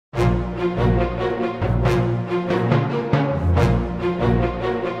Let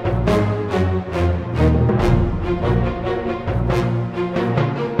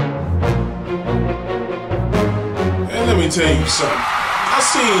me tell you something. I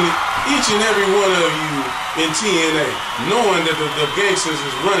seen each and every one of you in TNA, knowing that the gangsters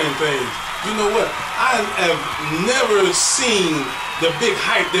is running things. You know what? I have never seen the big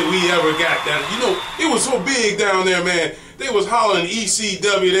hype that we ever got down. You know, it was so big down there, man. They was hollering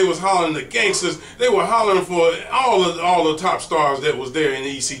ECW, they was hollering the gangsters, they were hollering for all the top stars that was there in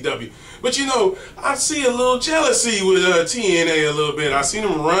the ECW. But you know, I see a little jealousy with TNA a little bit. I seen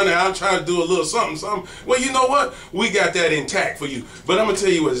them run out, try to do a little something. Well, you know what? We got that intact for you. But I'm gonna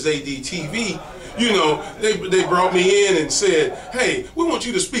tell you what, ZDTV, you know, they brought me in and said, hey, we want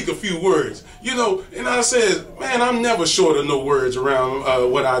you to speak a few words. You know, and I said, man, I'm never short of no words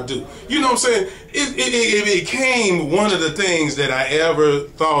around what I do. You know what I'm saying? It became one of the things that I ever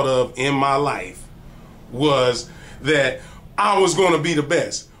thought of in my life was that I was going to be the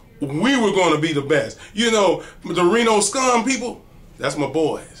best. We were going to be the best. You know, the Reno Scum people, that's my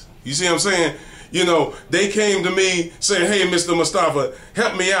boys. You see what I'm saying? You know, they came to me saying, hey, Mr. Mustafa,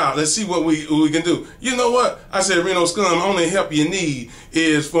 help me out. Let's see what we can do. You know what? I said, Reno Scum, only help you need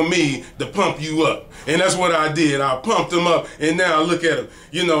is for me to pump you up. And that's what I did. I pumped them up, and now look at them.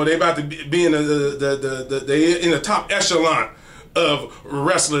 You know, they about to be in the top echelon of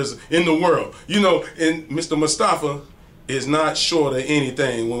wrestlers in the world. You know, and Mr. Mustafa is not short of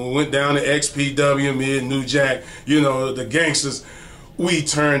anything. When we went down to XPW, me and New Jack, you know, the gangsters, we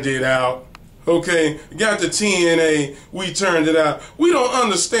turned it out. Okay, got the TNA, we turned it out. We don't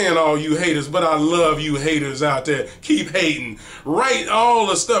understand all you haters, but I love you haters out there. Keep hating. Write all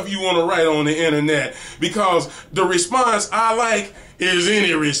the stuff you want to write on the internet, because the response I like is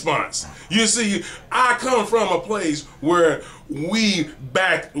any response. You see, I come from a place where we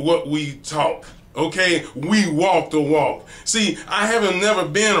back what we talk. Okay, we walk the walk. See, I haven't never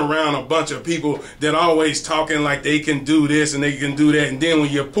been around a bunch of people that always talking like they can do this and they can do that, and then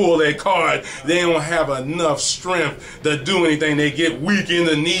when you pull their card, they don't have enough strength to do anything. They get weak in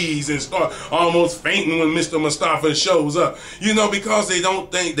the knees and start almost fainting when Mr. Mustafa shows up. You know, because they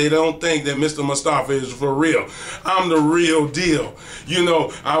don't think that Mr. Mustafa is for real. I'm the real deal. You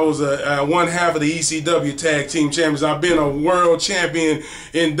know, I was one half of the ECW Tag Team Champions. I've been a world champion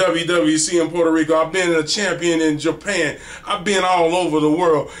in WWC in Puerto Rico. I've been a champion in Japan. I've been all over the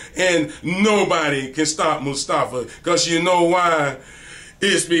world, and nobody can stop Mustafa. Because you know why?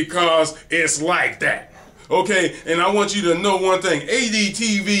 It's because it's like that. Okay, and I want you to know one thing.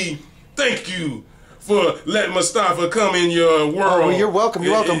 ADTV, thank you for letting Mustafa come in your world. Oh, well, you're welcome,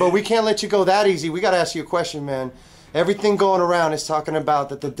 but we can't let you go that easy. We got to ask you a question, man. Everything going around is talking about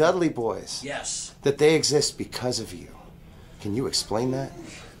that the Dudley Boys, yes, that they exist because of you. Can you explain that?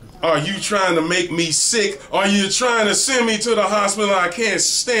 Are you trying to make me sick? Are you trying to send me to the hospital? I can't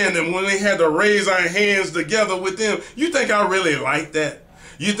stand them when they had to raise our hands together with them. You think I really like that?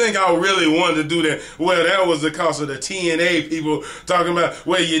 You think I really wanted to do that? Well, that was because of the TNA people talking about,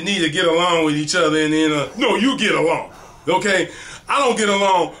 well, you need to get along with each other, and then, no, you get along, okay? I don't get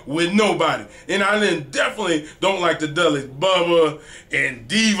along with nobody. And I definitely don't like the Dudleys. Bubba and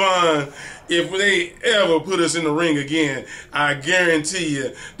Devon, if they ever put us in the ring again, I guarantee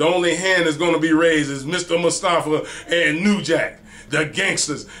you the only hand that's going to be raised is Mr. Mustafa and New Jack, the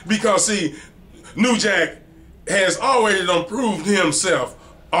gangsters. Because, see, New Jack has already proved himself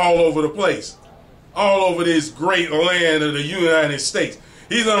all over the place, all over this great land of the United States.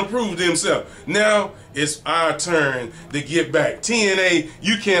 He's proved himself. Now it's our turn to get back. TNA,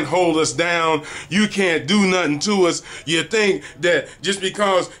 you can't hold us down. You can't do nothing to us. You think that just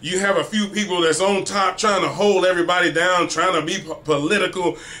because you have a few people that's on top trying to hold everybody down, trying to be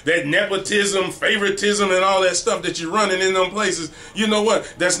political, that nepotism, favoritism, and all that stuff that you're running in them places, you know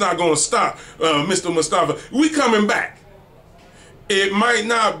what? That's not going to stop Mr. Mustafa. We coming back. It might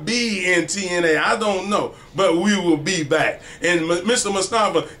not be in TNA, I don't know, but we will be back. And Mr.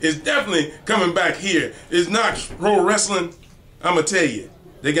 Mustafa is definitely coming back here. It's not pro wrestling, I'm going to tell you.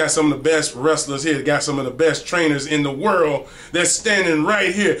 They got some of the best wrestlers here. They got some of the best trainers in the world that's standing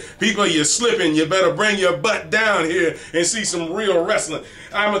right here. People, you're slipping. You better bring your butt down here and see some real wrestling.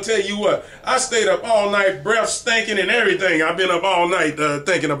 I'm going to tell you what. I stayed up all night, breath stinking and everything. I've been up all night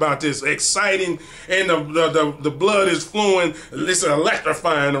thinking about this. Exciting, and the blood is flowing. It's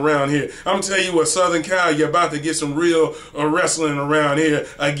electrifying around here. I'm going to tell you what, Southern Cal, you're about to get some real wrestling around here.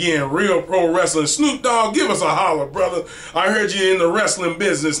 Again, real pro wrestling. Snoop Dogg, give us a holler, brother. I heard you in the wrestling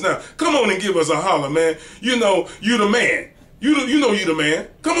business now. Come on and give us a holler, man. You know, you the man. You know you the man.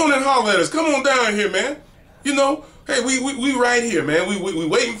 Come on and holler at us. Come on down here, man. You know, Hey, we right here, man. We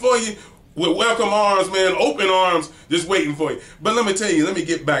waiting for you with welcome arms, man, open arms, just waiting for you. But let me tell you, let me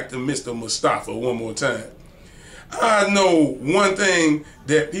get back to Mr. Mustafa one more time. I know one thing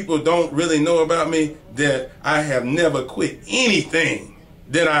that people don't really know about me, that I have never quit anything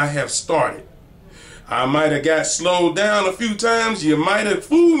that I have started. I might have got slowed down a few times. You might have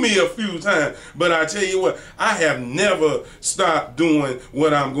fooled me a few times. But I tell you what, I have never stopped doing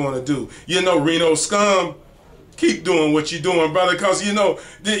what I'm going to do. You know, Reno Scum, keep doing what you're doing, brother, because you know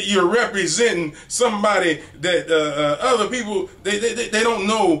that you're representing somebody that other people, they don't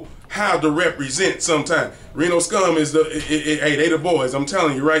know how to represent sometimes. Reno Scum is hey, they the boys. I'm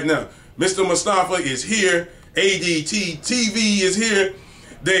telling you right now. Mr. Mustafa is here. ADT TV is here.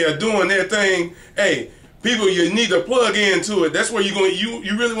 They are doing their thing. Hey, people, you need to plug into it. That's where you're going.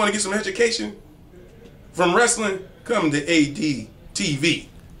 You really want to get some education from wrestling? Come to ADTV.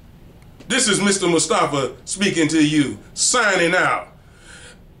 This is Mr. Mustafa speaking to you, signing out.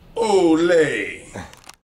 Olay.